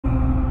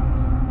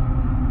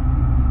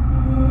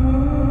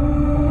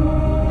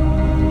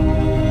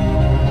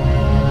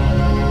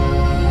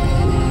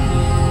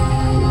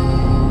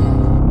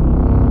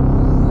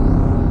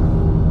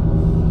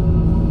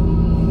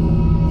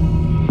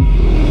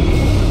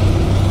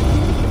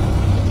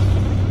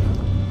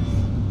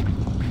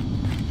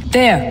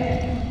There.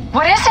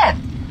 What is it?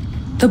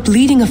 The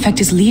bleeding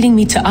effect is leading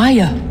me to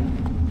Aya.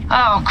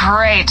 Oh,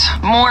 great.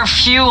 More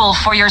fuel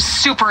for your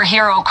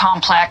superhero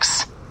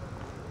complex.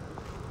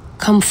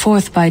 Come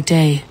forth by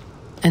day,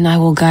 and I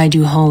will guide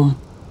you home.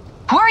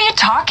 Who are you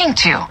talking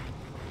to?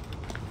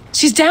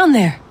 She's down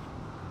there.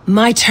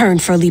 My turn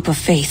for a leap of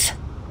faith.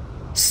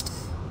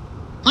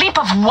 Leap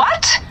of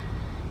what?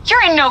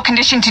 You're in no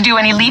condition to do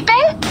any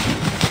leaping.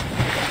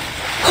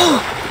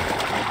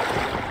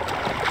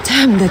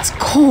 Damn, that's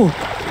cold.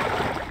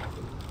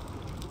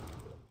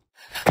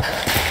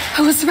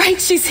 I was right,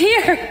 she's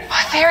here.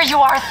 There you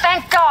are,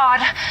 thank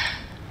God.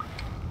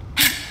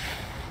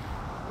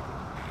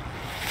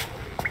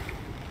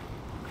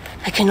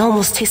 I can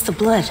almost taste the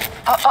blood.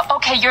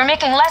 Okay, you're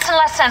making less and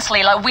less sense,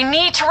 Layla. We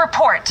need to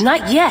report.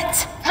 Not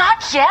yet.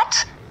 Not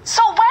yet?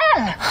 So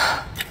when?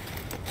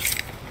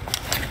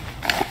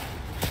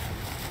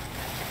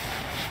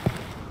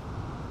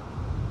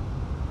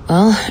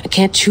 Well, I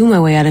can't chew my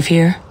way out of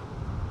here.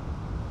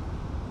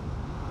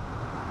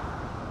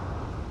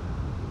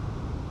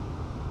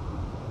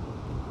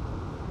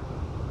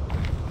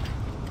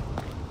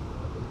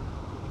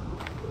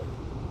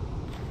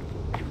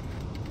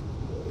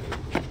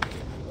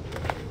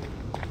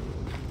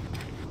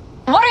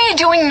 What are you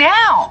doing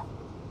now?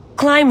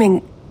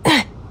 Climbing.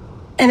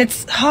 And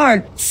it's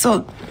hard,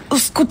 so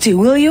scuti,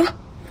 will you?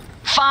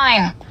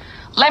 Fine.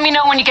 Let me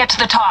know when you get to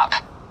the top.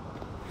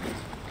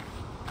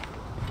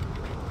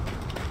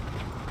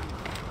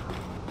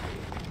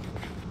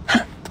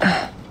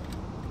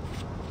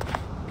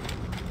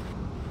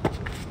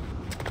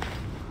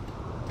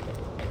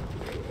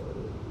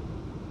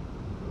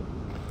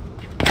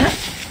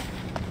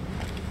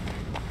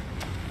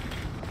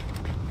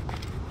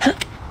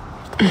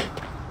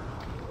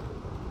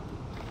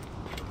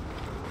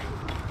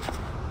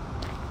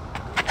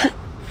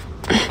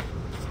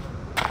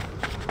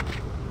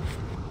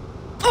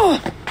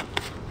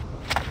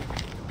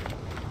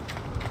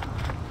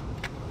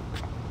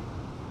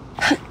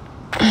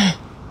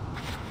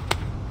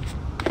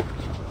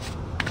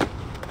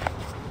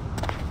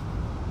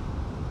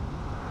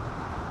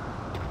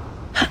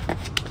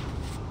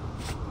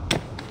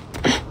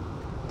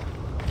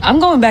 I'm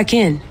going back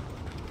in.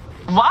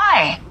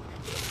 Why?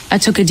 I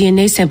took a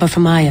DNA sample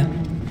from Aya.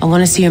 I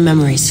want to see her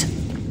memories.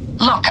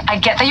 Look, I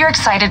get that you're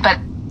excited, but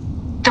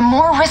the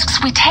more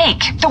risks we take,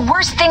 the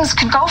worse things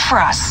could go for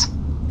us.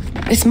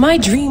 It's my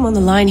dream on the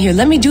line here.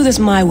 Let me do this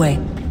my way.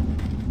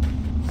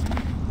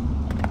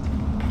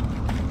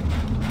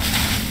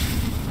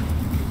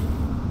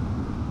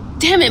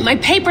 Damn it, my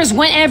papers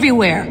went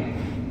everywhere.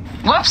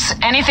 Whoops,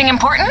 anything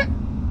important?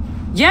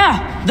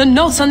 Yeah, the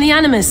notes on the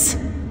Animus.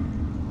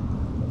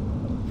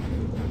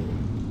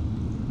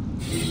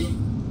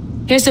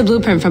 Here's the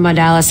blueprint for my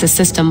dialysis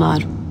system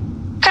mod.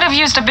 Could have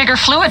used a bigger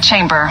fluid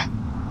chamber.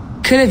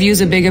 Could have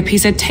used a bigger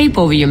piece of tape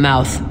over your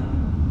mouth.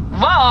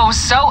 Whoa,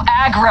 so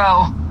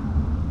aggro.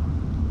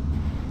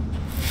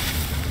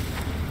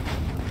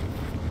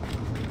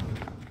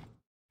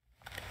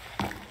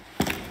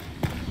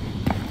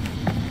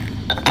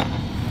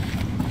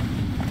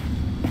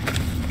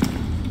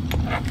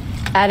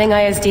 Adding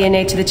Aya's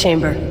DNA to the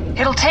chamber.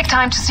 It'll take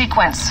time to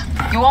sequence.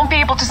 You won't be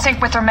able to sync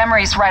with her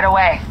memories right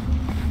away.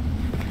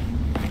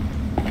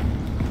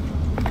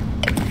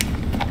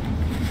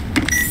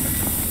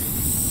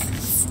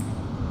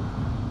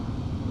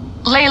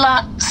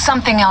 Layla,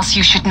 something else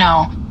you should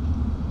know.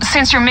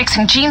 Since you're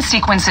mixing gene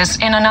sequences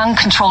in an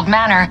uncontrolled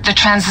manner, the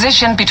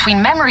transition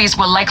between memories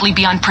will likely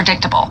be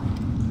unpredictable.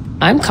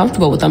 I'm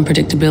comfortable with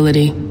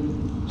unpredictability.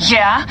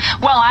 Yeah?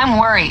 Well, I'm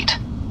worried.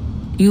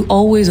 You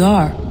always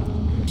are.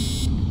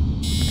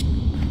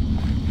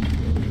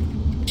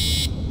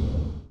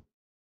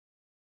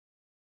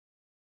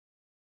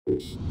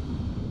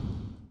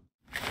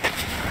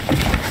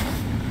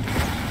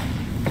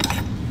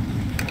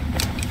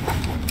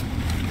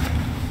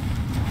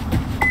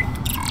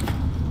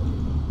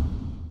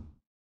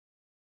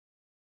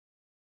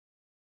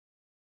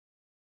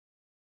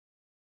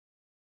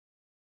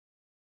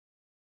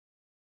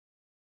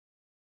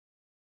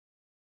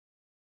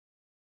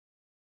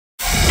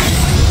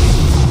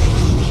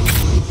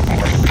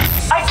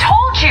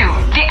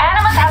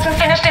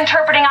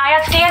 Interpreting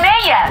Aya's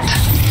DNA yet.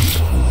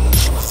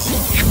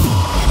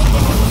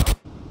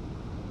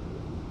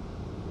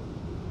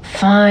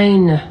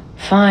 Fine.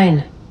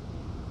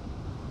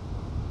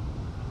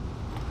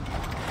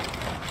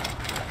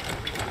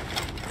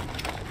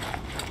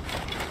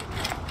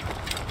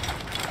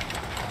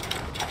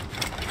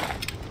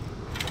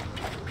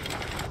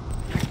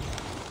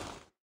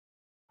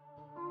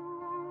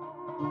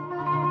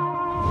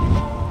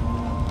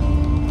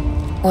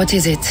 What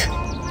is it?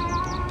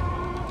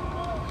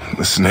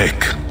 The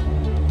snake.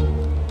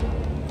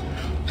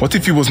 What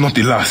if he was not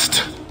the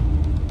last?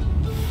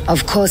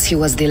 Of course he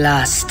was the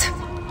last.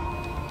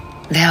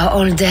 They are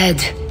all dead.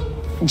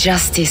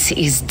 Justice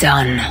is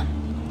done.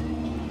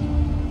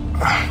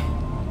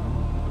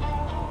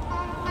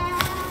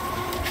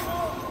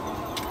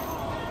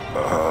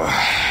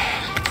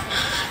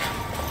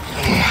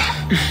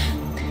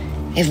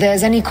 If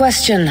there's any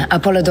question,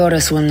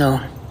 Apollodorus will know.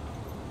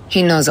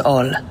 He knows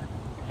all.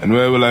 And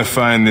where will I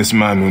find this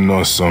man who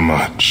knows so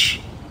much?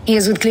 He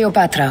is with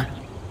Cleopatra.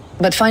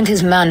 But find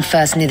his man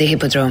first near the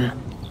Hippodrome.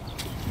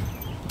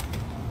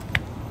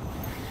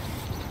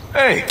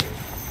 Hey!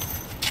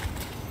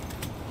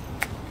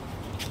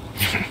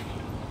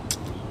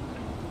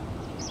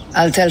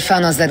 I'll tell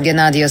Phanos that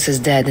Gennadios is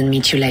dead and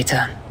meet you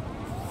later.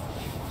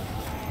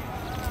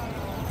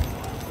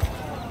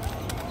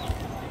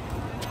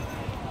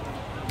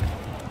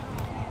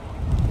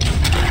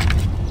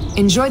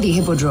 Enjoy the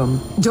Hippodrome.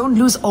 Don't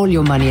lose all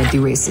your money at the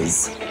races.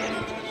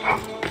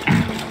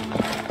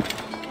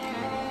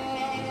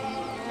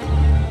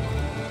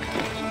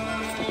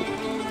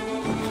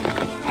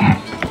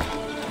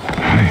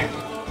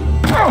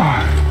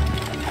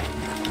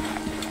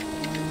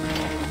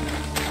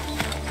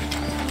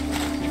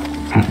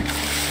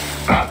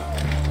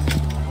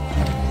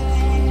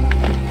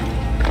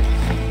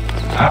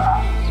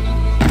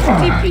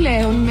 Τι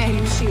πλέον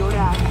μένεις η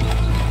ουράνη.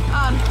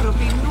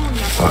 Άνθρωποι νουν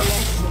να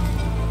κολέσουν.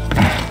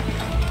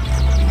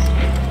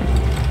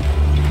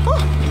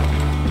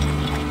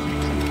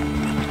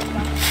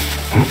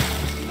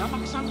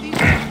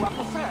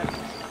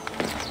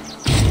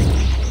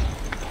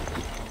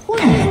 Ο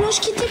ήλιος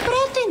και τι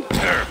πρότειν.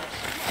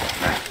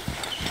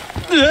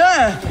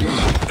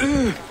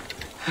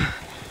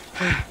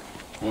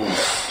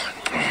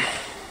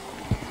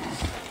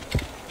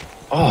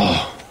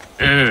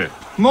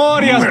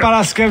 Μόριας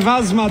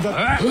παρασκευάσματα.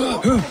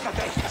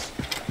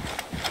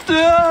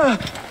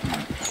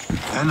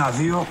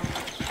 Ένα-δύο.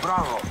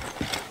 Μπράβο.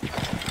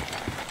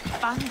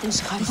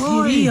 Πάντες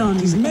χαρθυρίων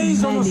Της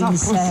μέιζονος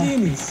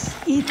Αφροσύνης.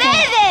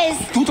 Παιδες!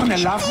 Τούτον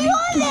ελάβει. Τι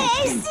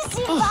όλες!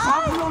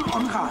 Παύλον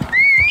ονγά.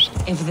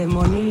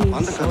 Ευδαιμονής.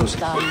 Πάντα καλώς.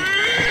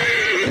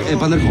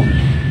 Επανερχόμαι.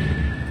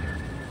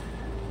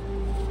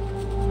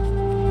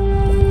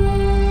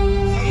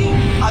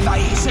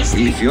 Αδαΐσες.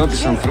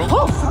 Ηλικιώτης ανθρώπου.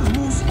 Ο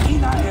θαλμούς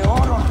είναι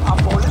αιώρων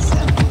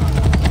απόλεσεν.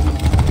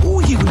 Ού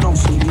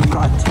γιγνώσει η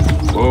πράτη.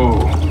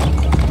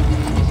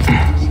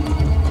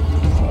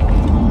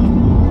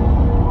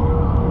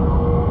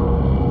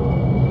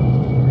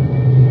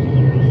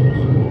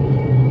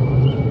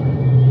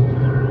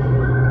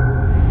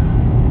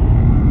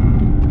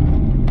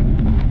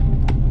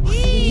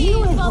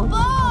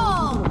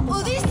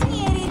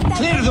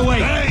 Clear the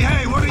way.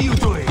 Hey, what are you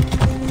doing?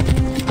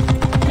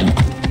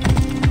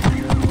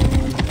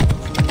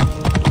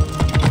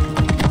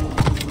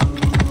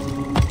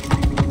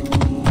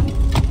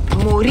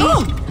 Μουρί!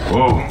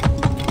 Whoa.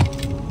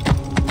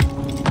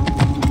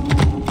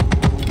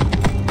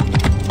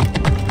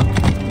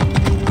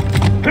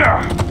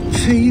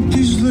 Θεή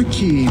της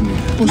δοκή είναι.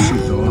 Πώς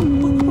εδώ.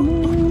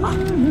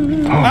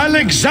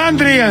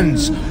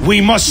 Alexandrians, we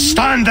must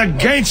stand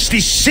against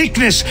the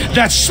sickness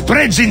that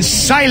spreads in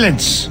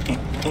silence.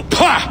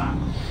 Pah!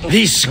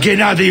 This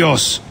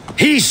Gennadios,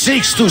 he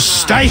seeks to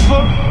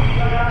stifle.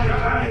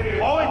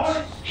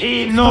 He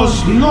knows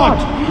not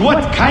what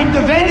kind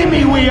of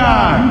enemy we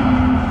are.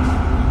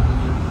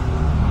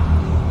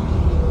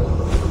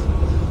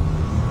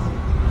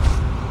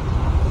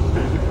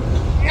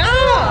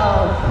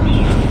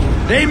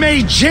 They may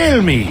jail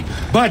me,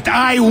 but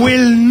I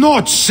will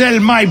not sell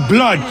my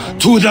blood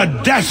to the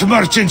death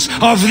merchants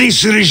of this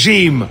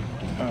regime.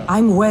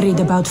 I'm worried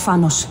about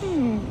Phanos.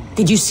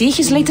 Did you see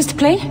his latest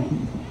play?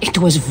 It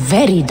was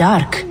very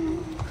dark.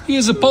 He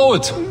is a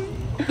poet.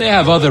 They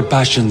have other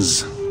passions.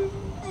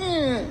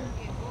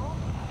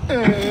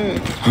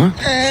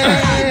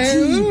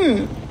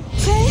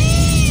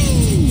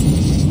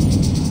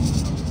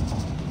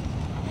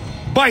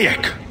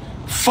 Bayek!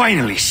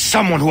 Finally,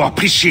 someone who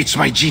appreciates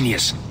my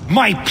genius.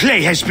 My play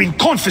has been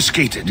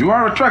confiscated. You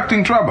are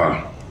attracting trouble.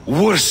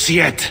 Worse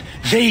yet,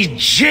 they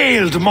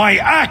jailed my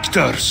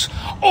actors,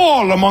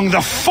 all among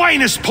the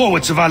finest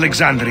poets of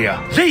Alexandria.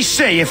 They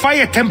say if I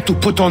attempt to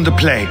put on the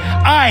play,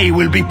 I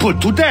will be put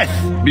to death.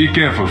 Be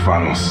careful,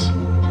 Phanos.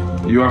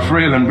 You are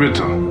frail and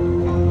brittle.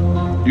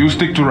 You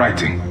stick to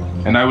writing,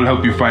 and I will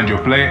help you find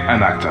your play and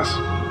actors.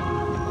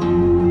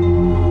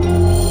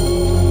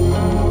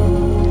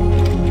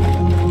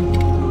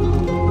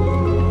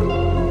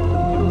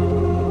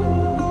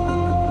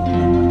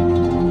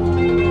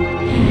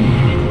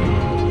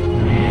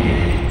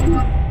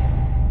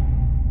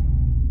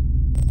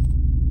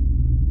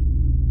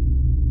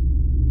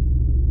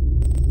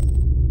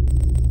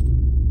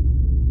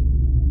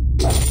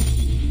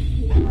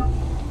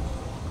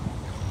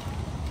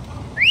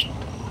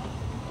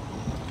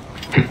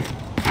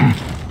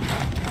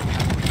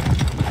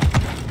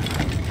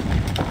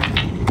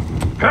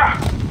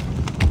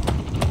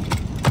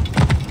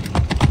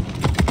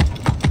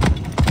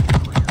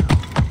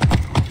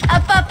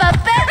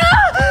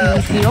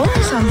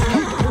 Ηλικιώτης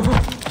ανθρώπου.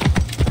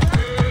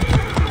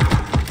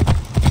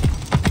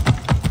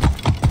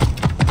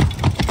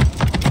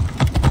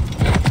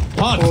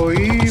 Ο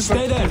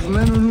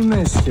υπερασμένον ουν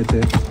έσχεται.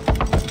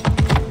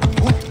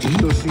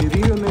 Το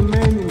θηρίον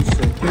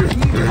εμένυνσε.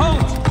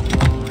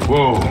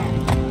 Whoa.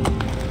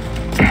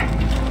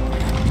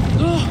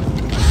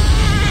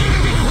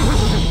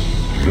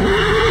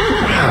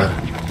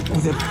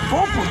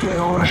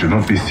 I should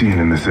not be seen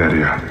in this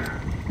area.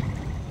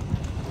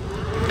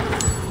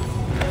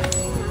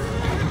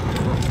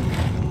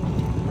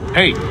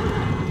 Hey!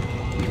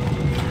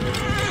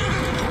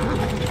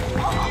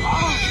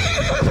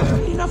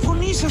 Να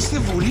φωνήσαστε,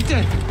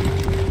 βούλετε.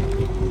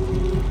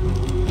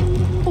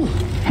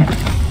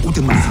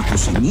 Ούτε με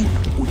αφρικοσύνη,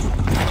 ούτε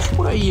με αφρικοσύνη.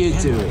 What are you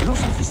doing?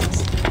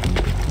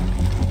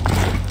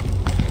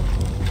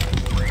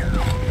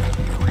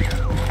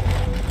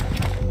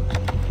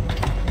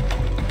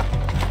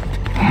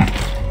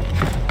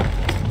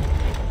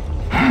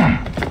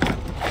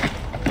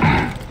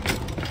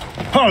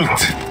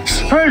 Halt!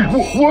 Hey,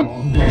 what?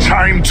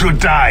 Time to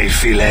die,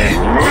 filet.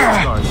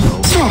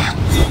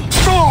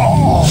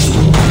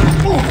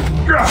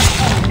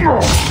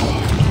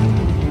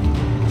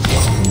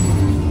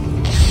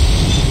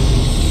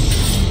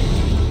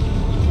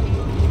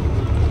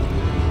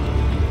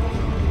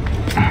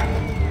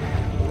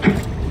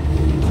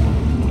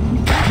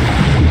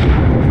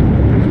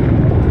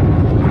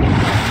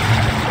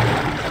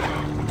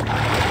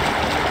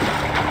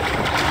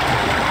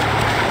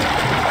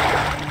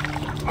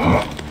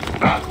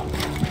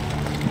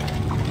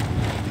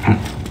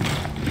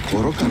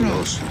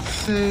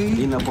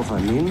 Είναι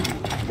αποφανήν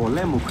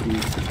πολέμου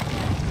χρήση.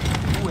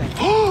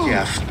 Και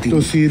αυτή.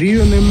 Το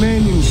θηρίον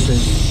εμένυμσε.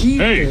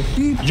 Hey,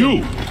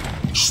 you!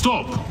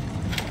 Stop!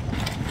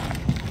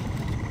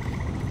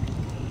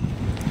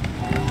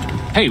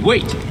 Hey,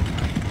 wait!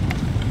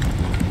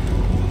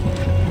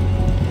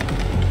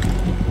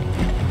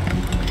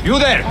 You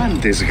there!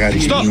 Πάντες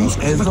γαρινούς.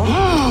 Εδώ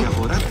η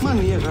αγορά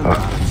μανία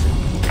γαλάραξε.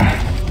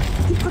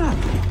 Τι πράγμα.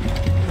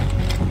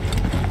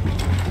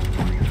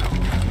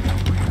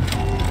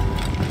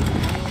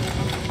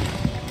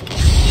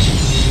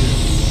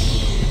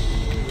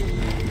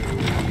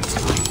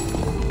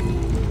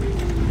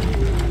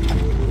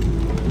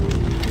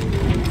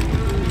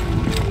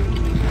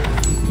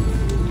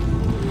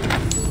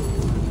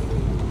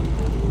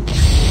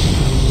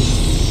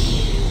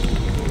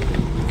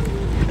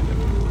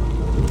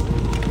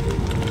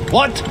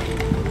 What?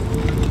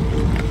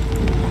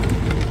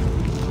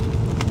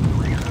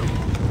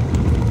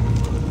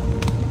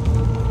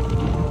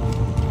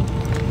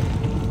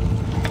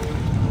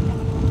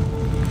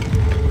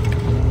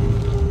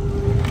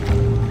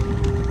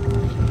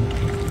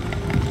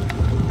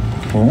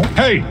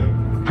 Hey!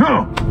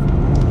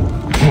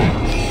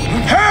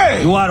 Hey!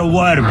 You are a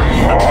worm.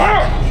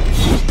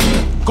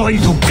 Going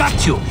to cut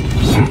you.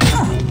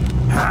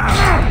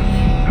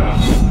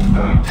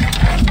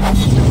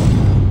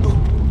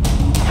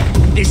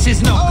 This is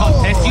no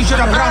contest. You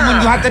should have run when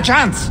you had the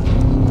chance.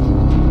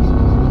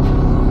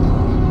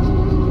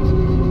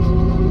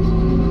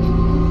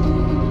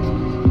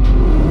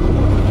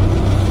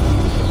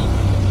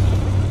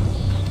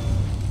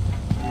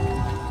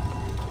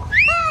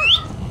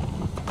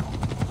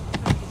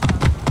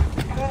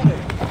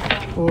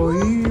 Ο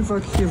Ήβ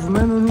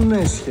αρχευμένον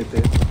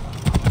ουνέσχεται.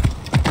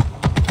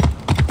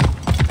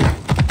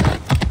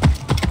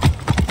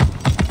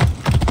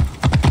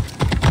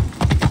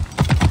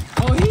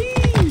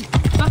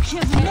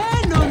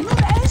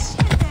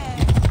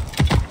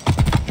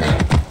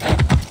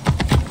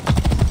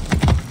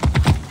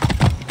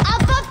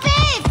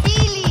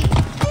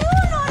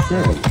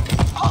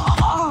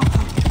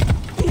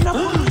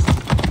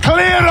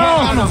 Clear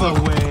off! Out of the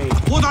way.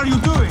 What are you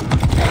doing?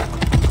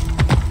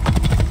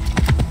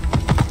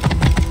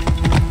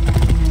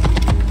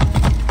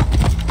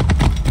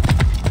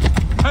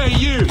 Hey,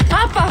 you!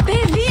 Papa,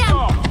 παιδιά!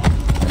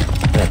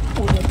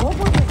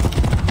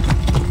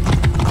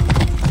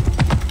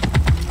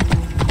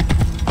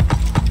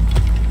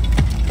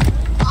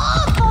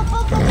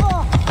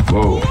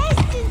 Whoa.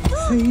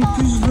 Θεοί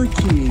της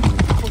δοκίμης.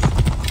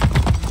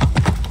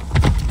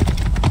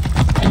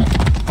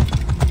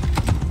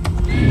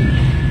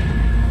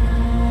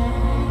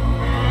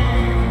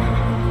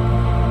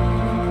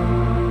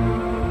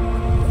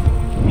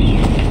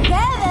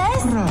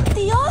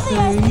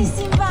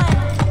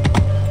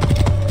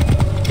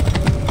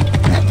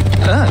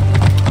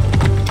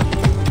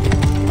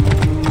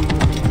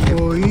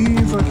 Ο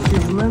Ήβ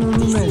αρχευμένον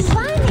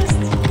ουνέσχεται.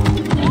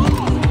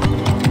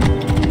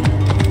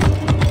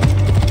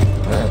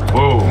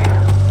 Whoa.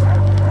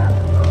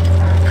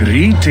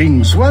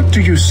 Greetings, what do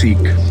you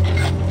seek?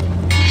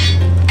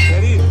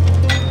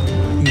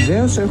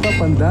 Ιδέως έχω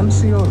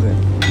απαντάμσει όδε.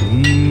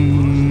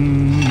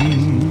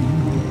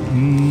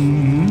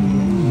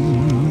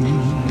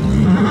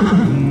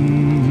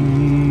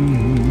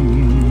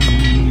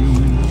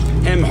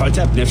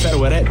 امحتب نفر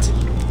ورد.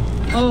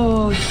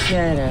 Oh,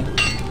 χαίρε.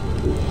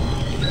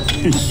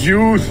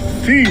 You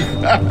thief!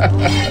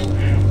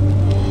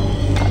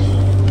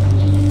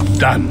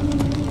 Done.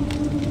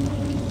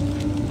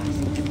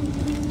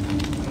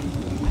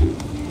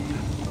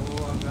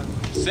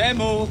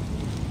 Samu!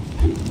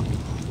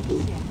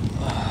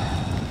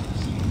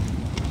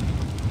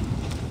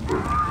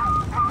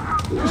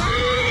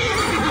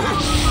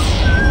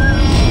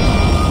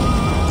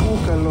 Ω,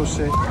 καλώς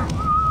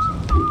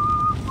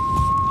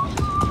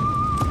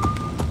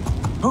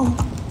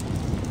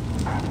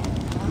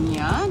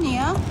Νιά,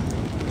 νιά.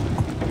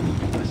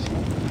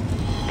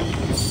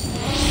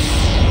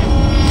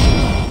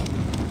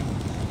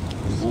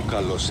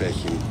 Ποιος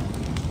έχει.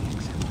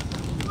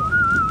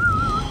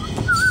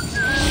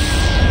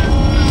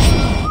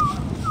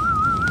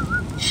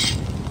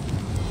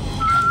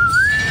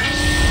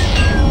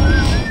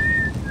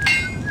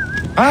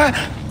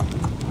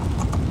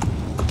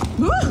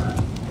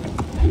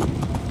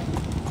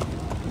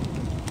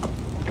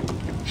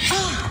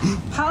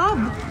 Hab,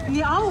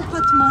 ni'aw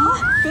patma,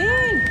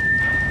 fin.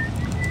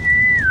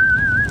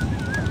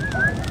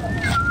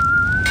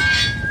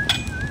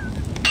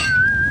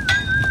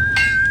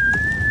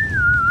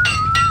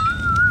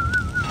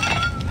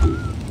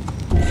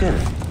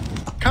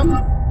 Come.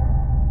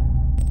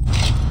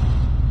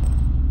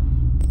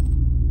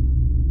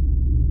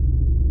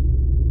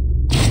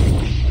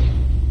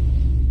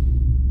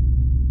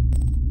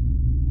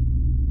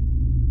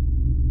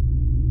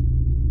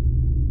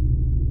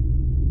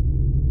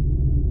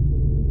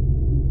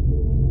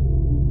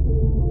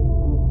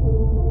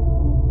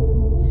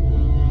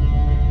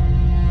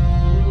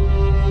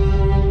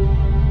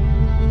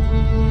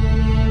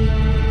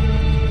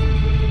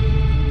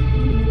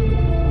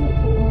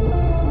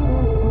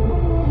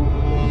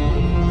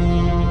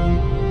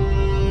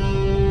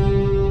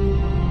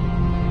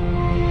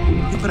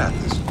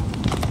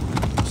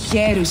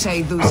 Χέρουσα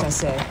η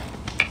δούσασε.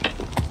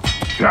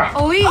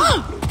 Oui.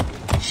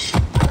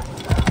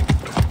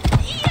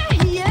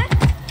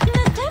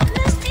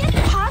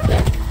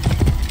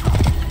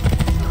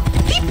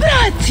 Τι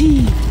πράττει!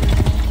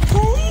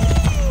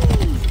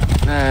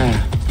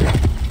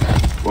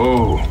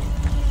 Oh.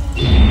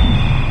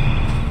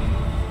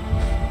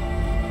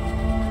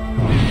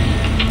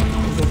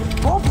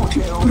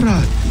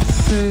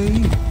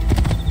 Πράττει.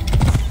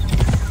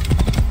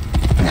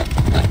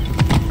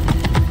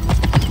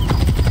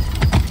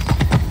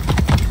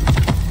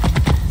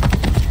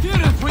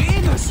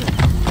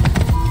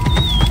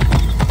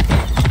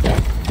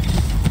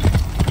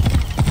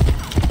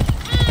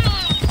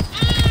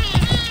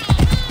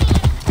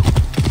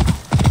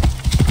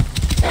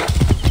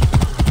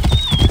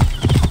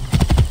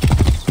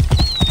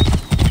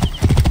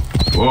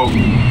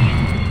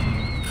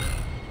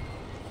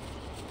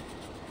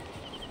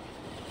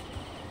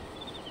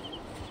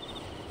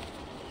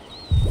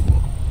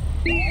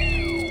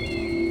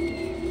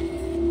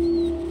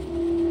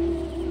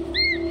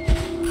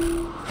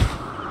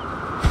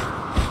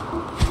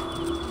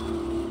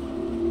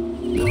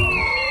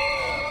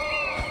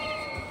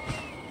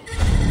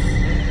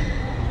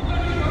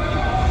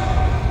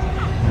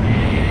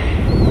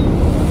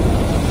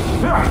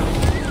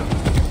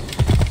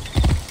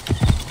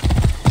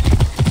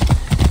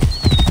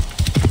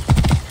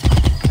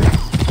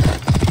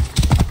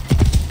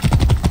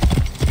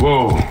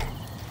 Whoa.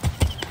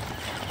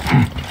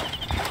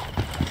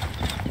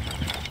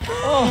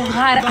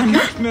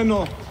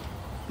 Ανάκμενο.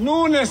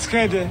 Νούνε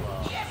σχέδε.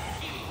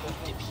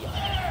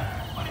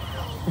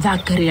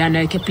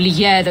 Δάκρυανε και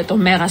πληγέδε το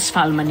μέγα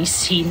σφάλμα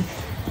νησίν.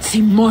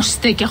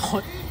 Θυμώστε και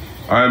χω...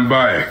 I am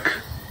Bayek.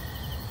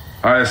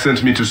 I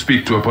sent me to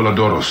speak to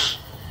Apollodorus.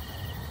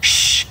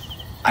 Shh.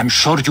 I'm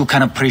sure you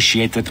can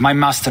appreciate that my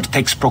master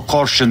takes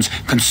precautions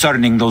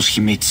concerning those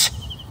he meets.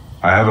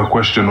 I have a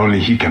question only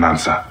he can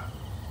answer.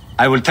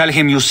 I will tell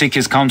him you seek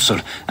his counsel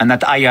and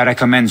that Aya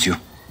recommends you.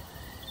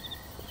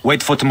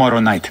 Wait for tomorrow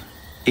night.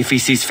 If he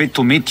sees fit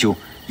to meet you,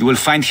 you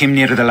will find him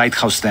near the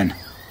lighthouse then.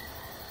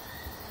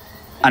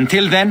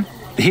 Until then,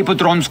 the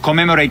Hippodrome's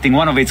commemorating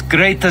one of its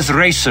greatest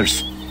racers.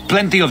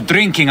 Plenty of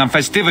drinking and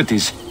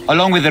festivities,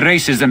 along with the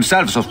races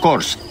themselves, of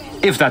course,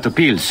 if that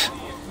appeals.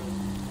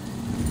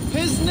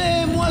 His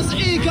name was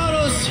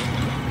Icarus,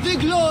 the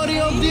glory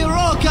of the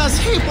Raucous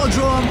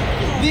Hippodrome,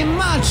 the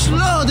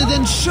much-lauded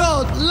and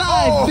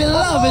short-lived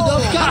beloved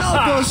of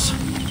Canopus.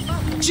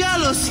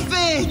 Jealous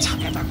fate,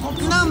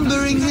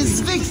 numbering his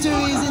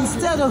victories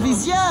instead of his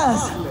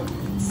years,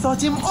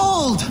 thought him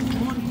old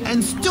and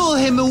stole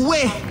him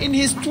away in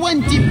his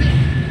 20...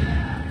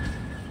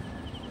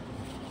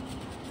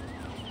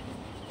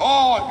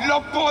 Oh, lo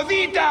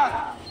podita!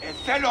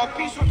 Θέλω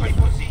πίσω το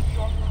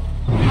υποζύγιο.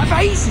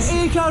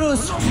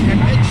 Icarus,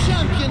 a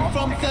champion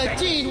from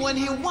 13 when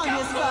he won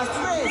his first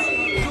race,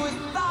 to his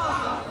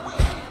 1,000th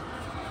win.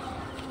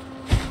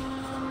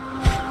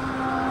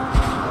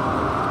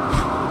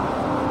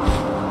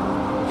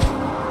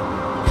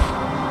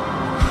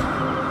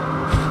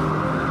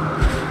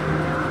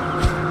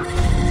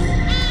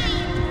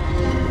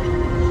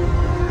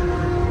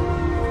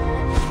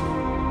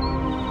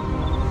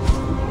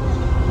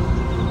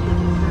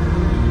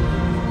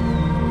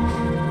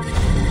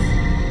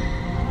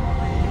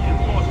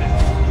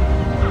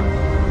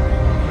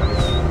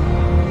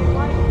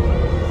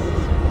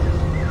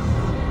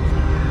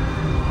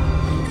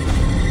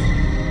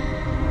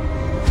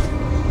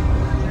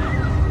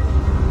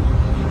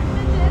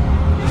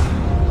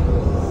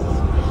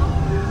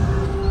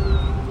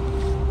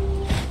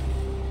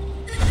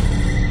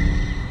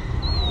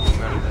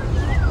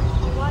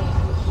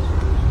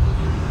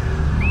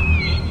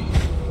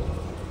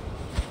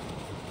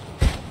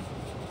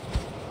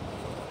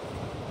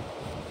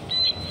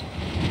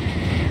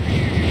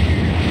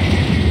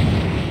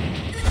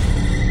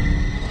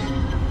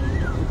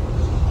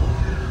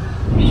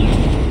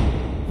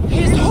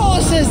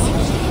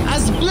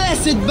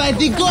 blessed by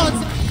the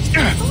gods.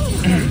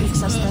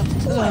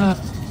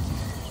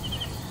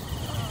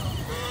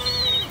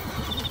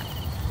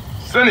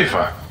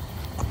 Sennifer,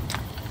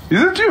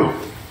 is it you?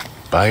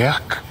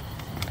 Bayek,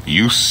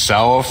 you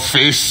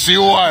sour-faced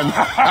one.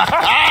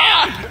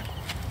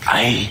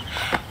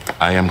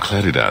 I am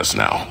Claridas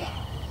now.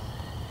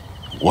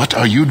 What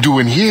are you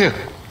doing here?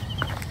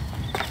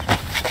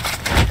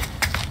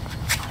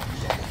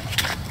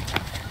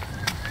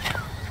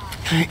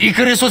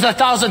 Icarus was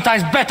 1,000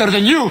 times better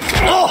than you!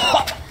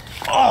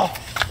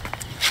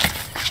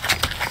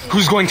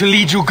 Who's going to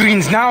lead you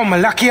greens now,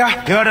 Malakia?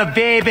 You're a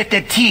babe at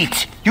the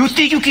teat. You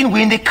think you can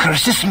win the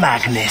Cursus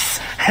Magnus?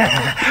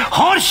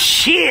 Horse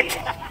shit!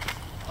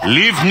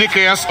 Leave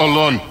Nicaeus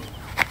alone.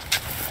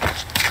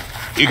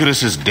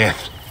 Icarus's death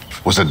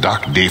was a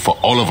dark day for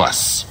all of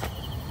us.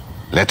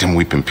 Let him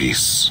weep in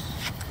peace.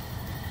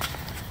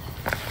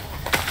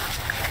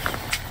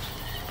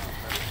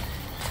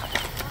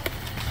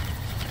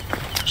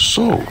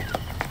 So,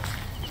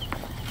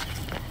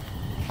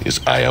 is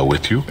Aya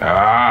with you?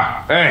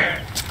 Hey,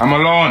 I'm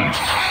alone.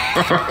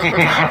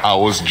 I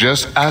was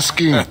just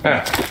asking.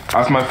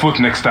 Ask my foot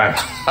next time.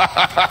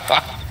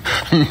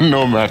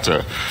 No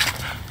matter.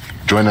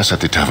 Join us at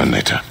the tavern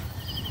later.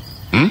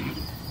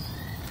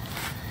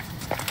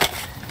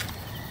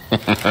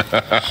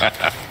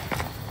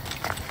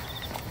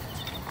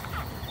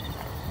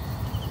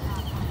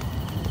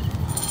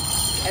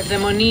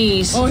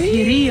 Ευδαιμονείς. Ο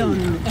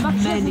θηρίον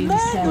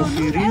εμένυνσε. Ο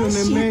θηρίον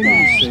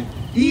εμένυνσε.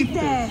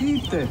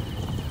 Είτε.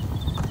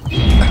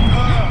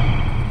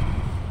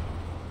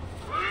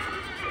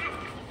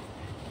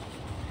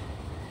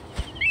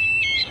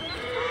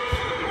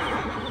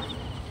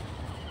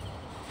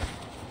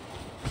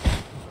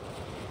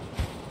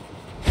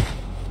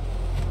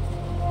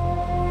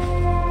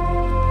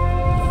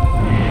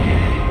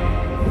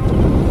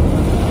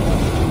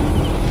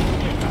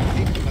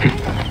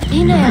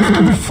 Είναι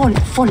αυτό που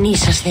φωνή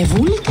σας δεν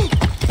βούλεται?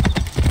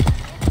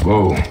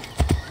 Whoa.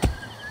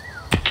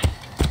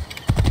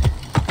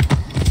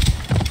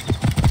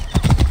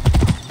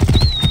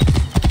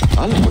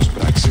 Άλλος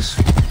πράξεις.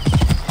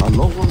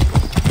 Αλόγων.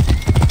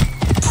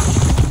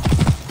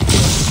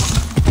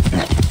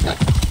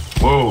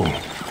 Whoa.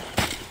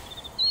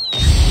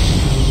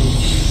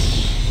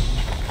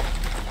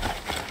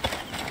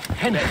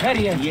 Hen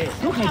herrie,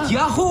 nog het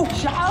Yahoo!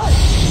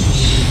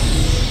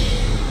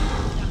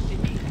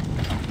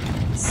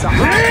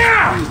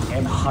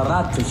 הם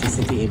חרטו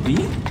שזה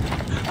אבי?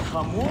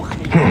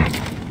 חמוכי.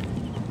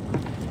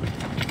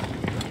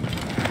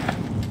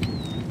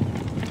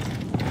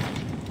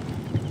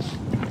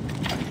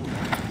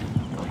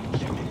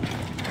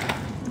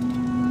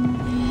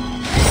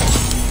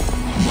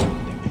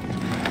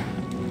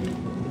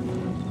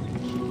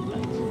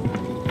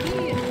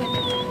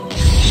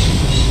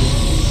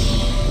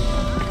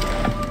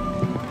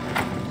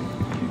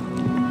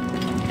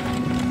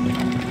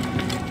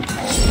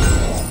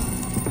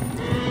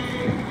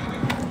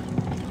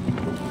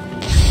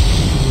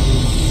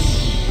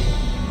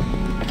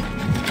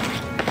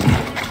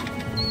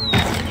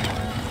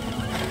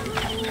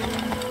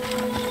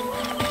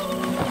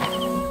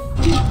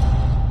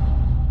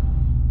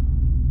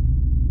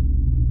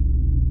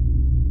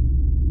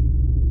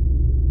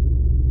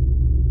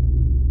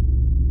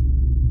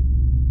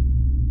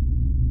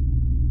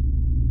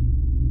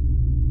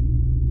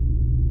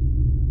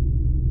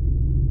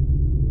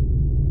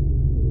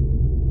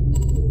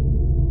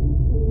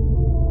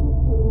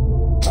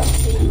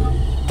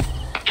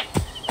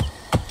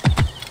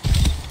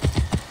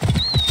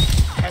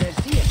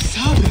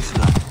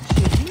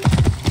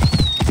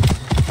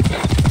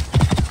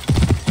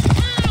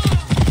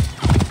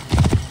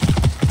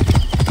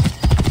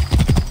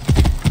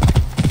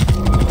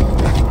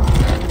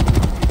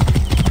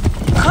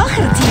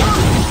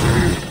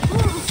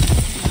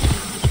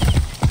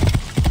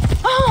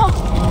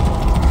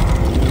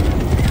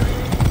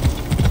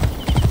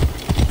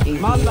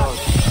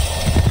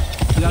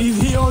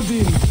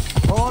 Ιδιώδη.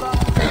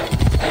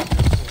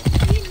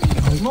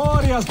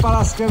 Μόριας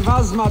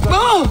παρασκευάσματα.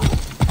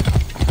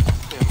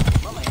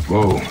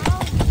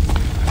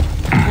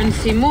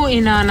 Ενθυμού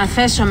είναι να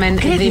αναθέσομεν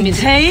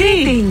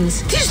Δήμητρη.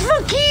 Τι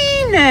σδοκή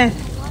είναι!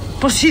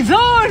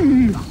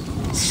 Ποσειδών!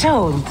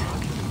 Σόντ.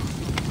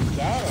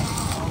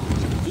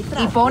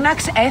 Η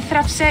Πόναξ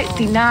έθραψε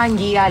την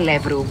άγγια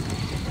αλεύρου.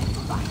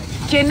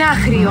 Και να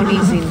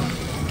χριονίζει.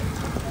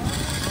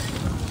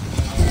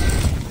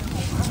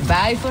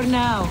 Bye for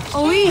now.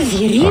 Ο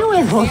Ιδρύου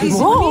εδώ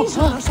δημό.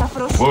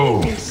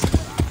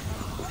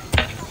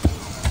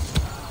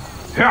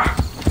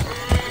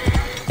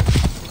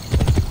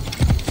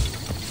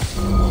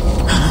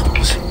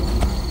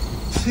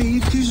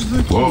 Θεοί της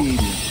δοκίμη.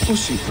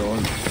 Ποσειδών.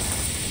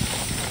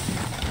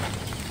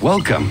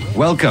 Welcome,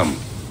 welcome.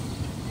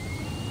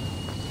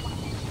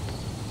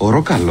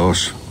 Ωρό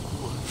καλός.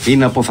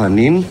 Είναι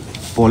αποθανήν,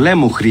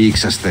 πολέμου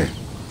χρήξαστε.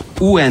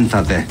 Ου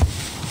ένθατε.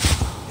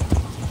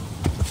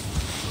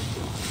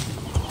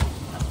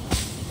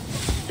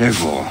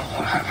 Εγώ.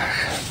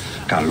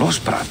 Καλώς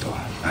πράτο.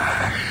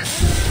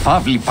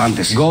 Φαύλοι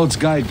πάντες. Gods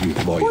guide you,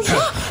 boy.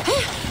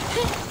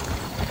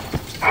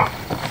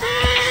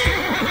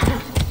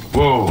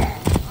 Whoa.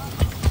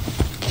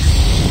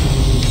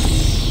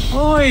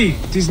 Oi,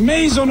 tis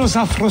Μέιζονος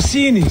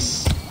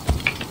Αφροσύνης.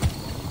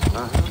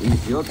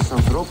 Ιδιώτης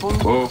ανθρώπων.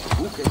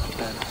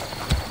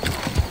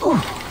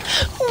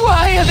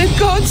 Why are the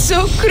gods so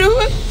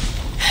cruel?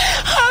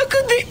 How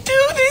could they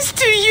do this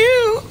to you?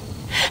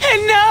 And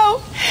now,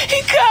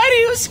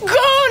 Icarius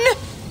gone,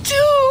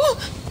 too!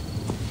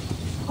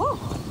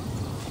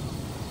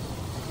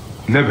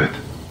 Nebet,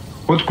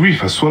 what grief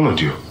has swallowed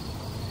you?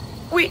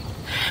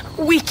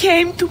 We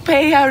came to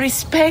pay our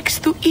respects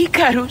to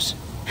Icarus,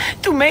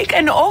 to make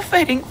an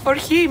offering for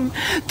him,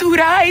 to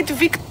ride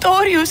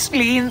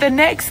victoriously in the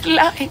next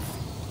life.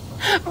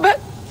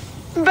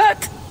 But...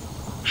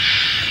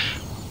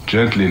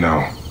 Gently now.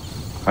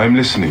 I'm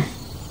listening.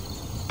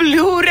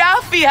 Blue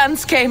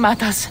ruffians came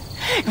at us.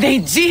 They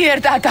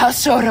jeered at our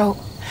sorrow.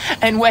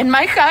 And when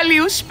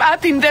Michalius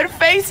spat in their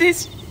faces,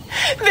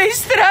 they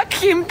struck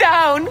him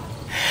down.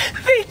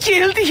 They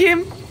killed him.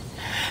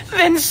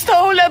 Then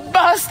stole a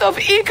bust of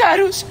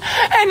Icarus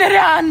and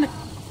ran.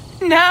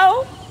 Now,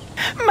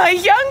 my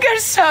younger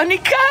son,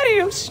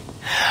 Icarius,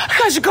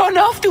 has gone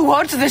off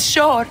towards the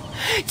shore,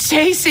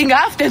 chasing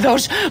after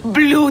those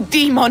blue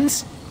demons.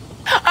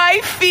 I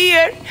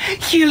fear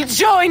he'll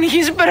join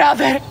his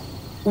brother.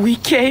 We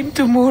came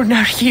to mourn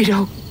our hero,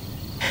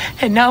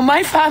 and now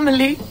my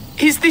family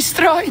is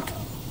destroyed.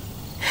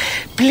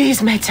 Please,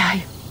 Magi,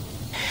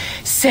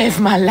 save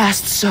my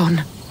last son.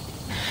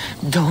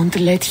 Don't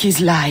let his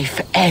life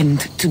end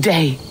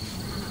today.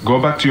 Go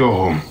back to your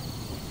home.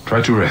 Try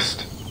to rest.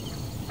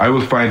 I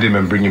will find him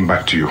and bring him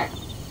back to you.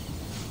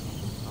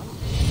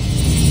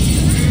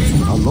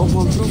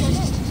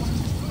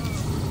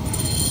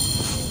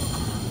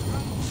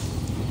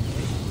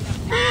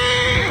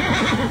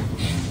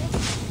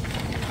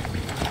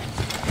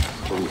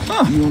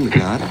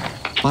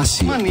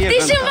 Τι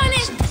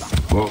συμβαίνει?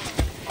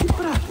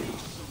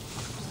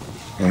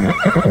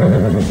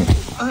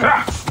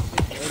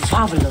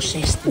 Φαύλος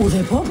έστω.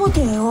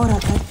 Ουδεπόποτε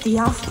εόρατα τι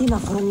αυτήν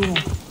αφρονία.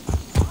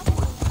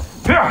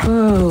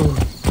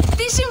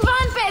 Τι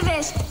συμβάν,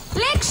 παιδες!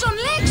 Λέξον,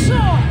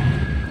 λέξον!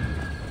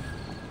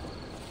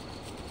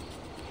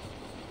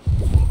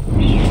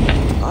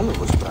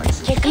 Άλογος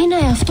πράξη. Και είναι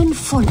αυτόν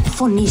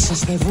φωνή σας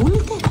δεν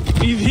βούλετε.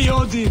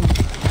 Ιδιώτη.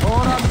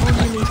 Ώρα που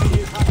είναι.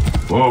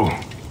 Whoa.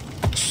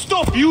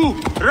 Stop you!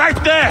 Right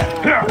there!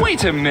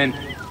 Wait a minute.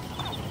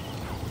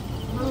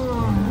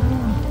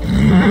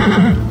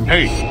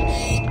 Hey!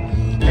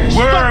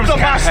 Worms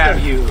can't have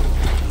you!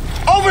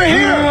 Over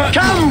here!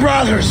 Come,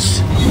 brothers!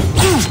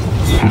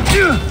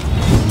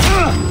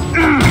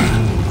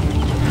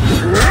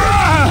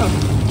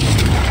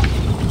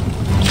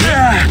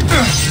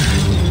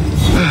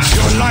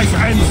 Your life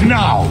ends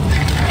now!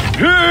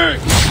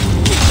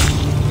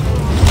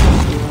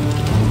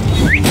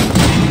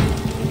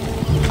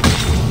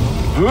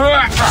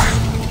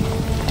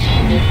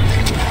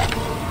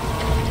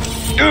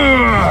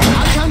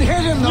 I can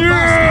hit him, the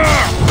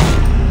bastard!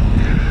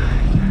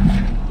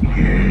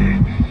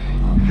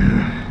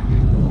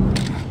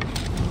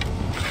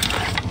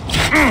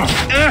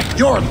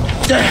 You're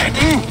dead!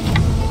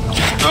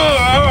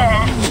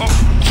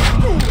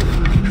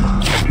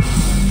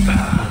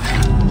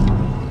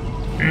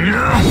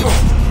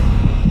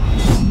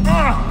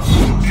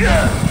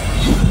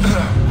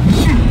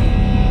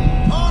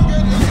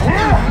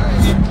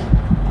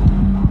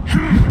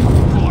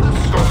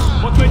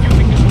 What made you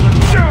think this was a...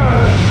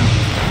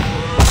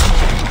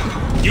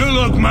 You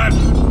look mad!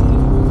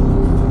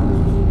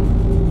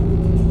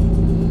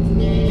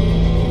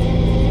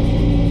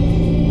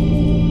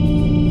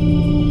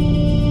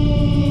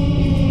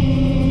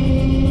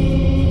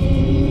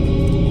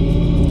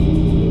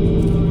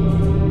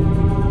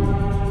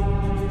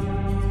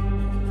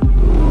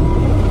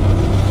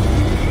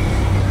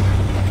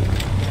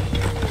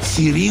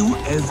 Θηρίου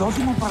εδώ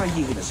δεν μου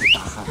παραγίγνεσαι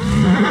τάχα.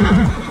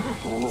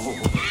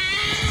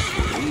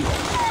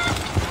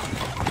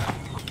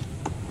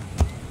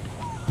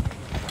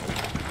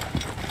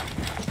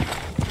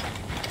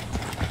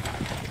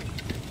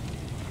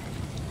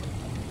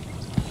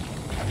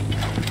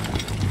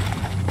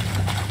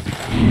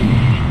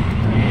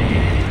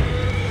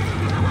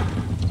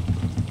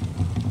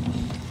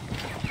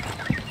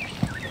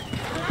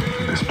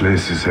 This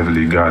place is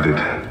heavily guarded.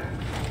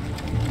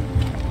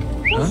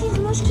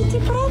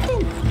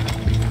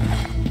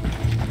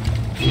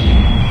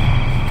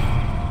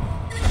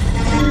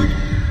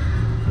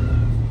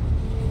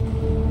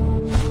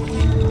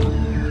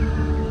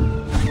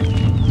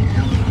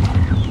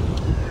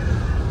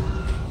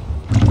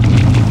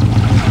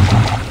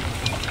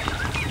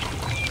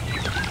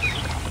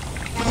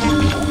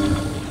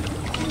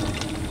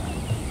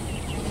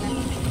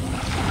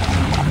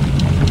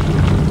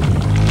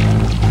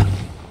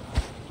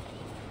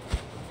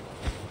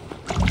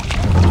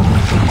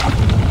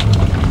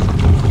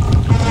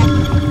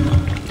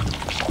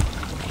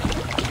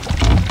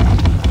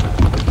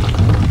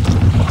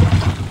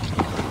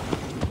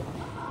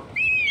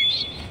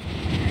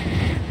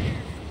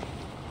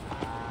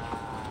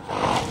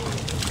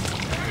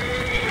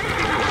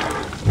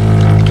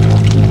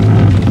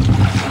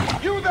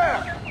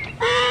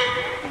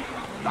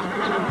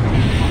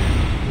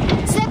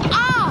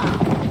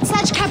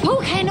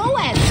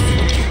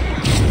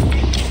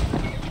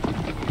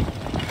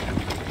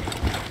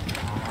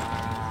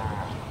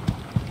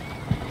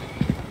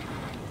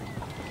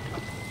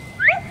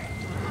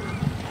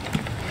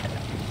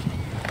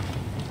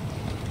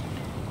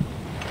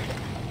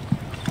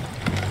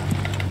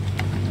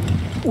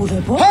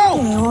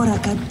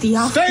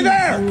 Stay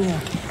there!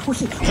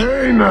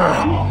 Hey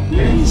now!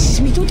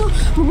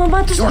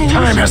 Your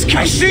time has come.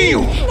 I see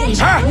you!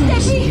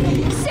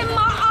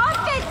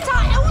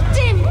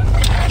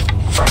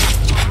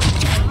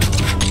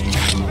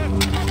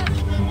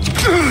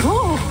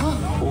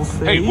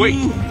 Hey,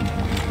 wait!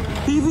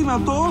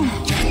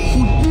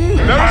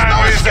 There is no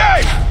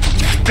escape!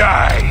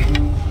 Die!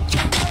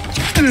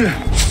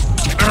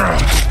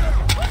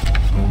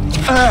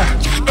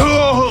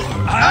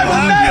 I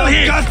will nail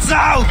him! Guts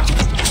out!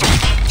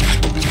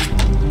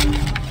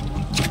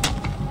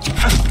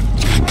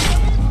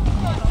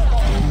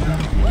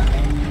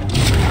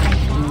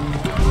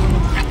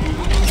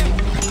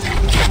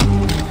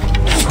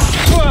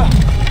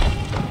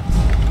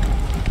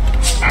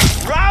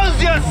 Rouse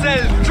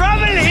yourself!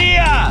 Trouble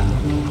here!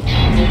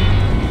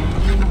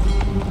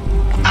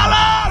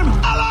 Alarm!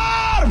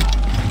 Alarm!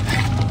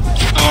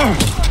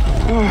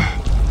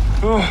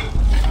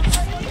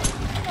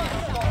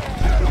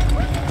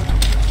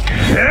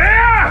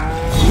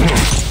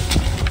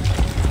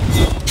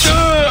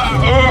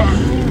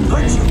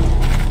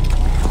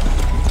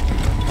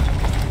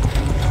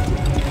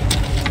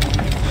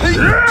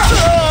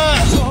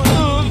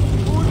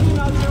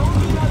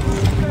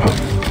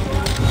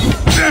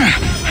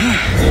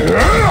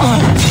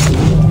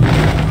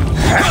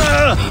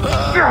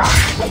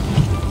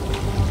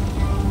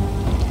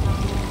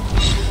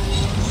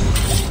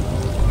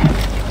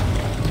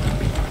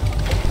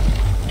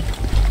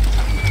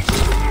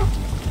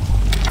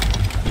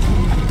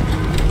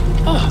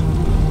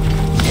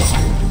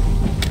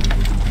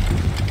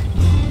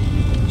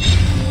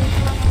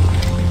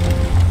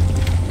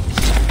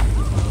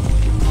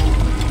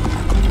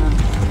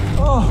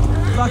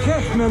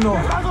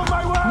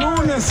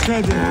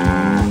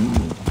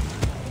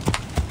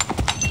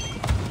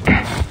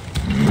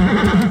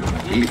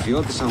 Η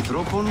λυθιώτης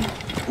ανθρώπων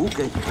ούκ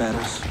έχει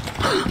πέρας.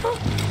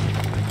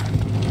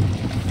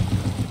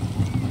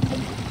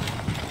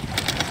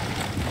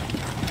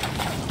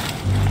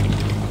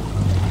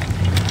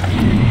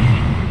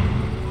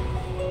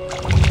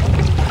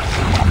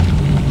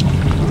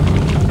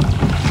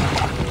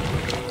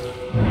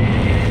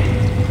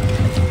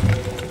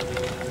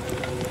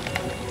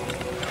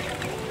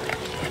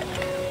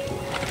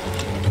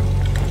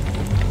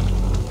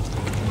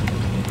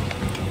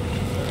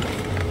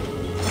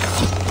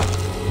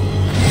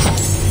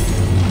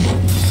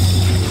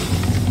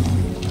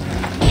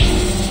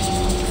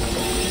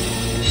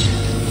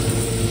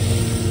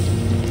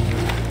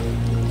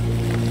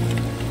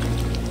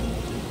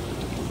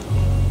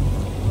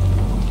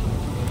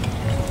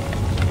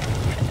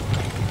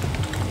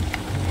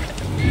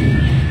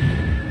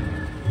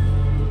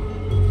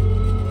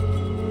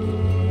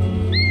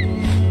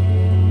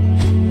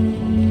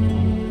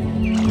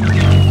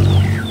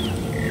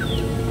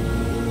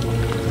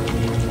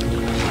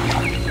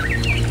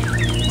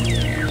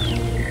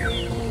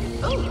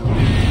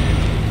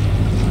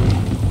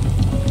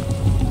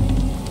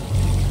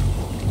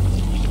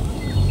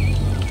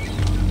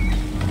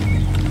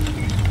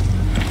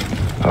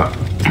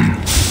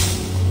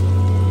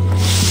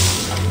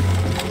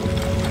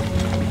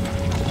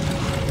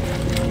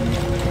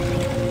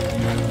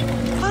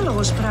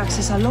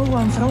 Λόγω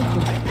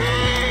ανθρώπου.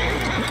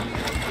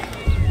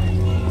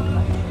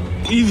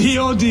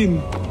 Ιδιότην,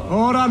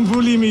 ώραν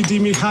βουλήμητη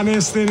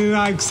μηχανέστερη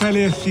να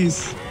εξελιχθείς.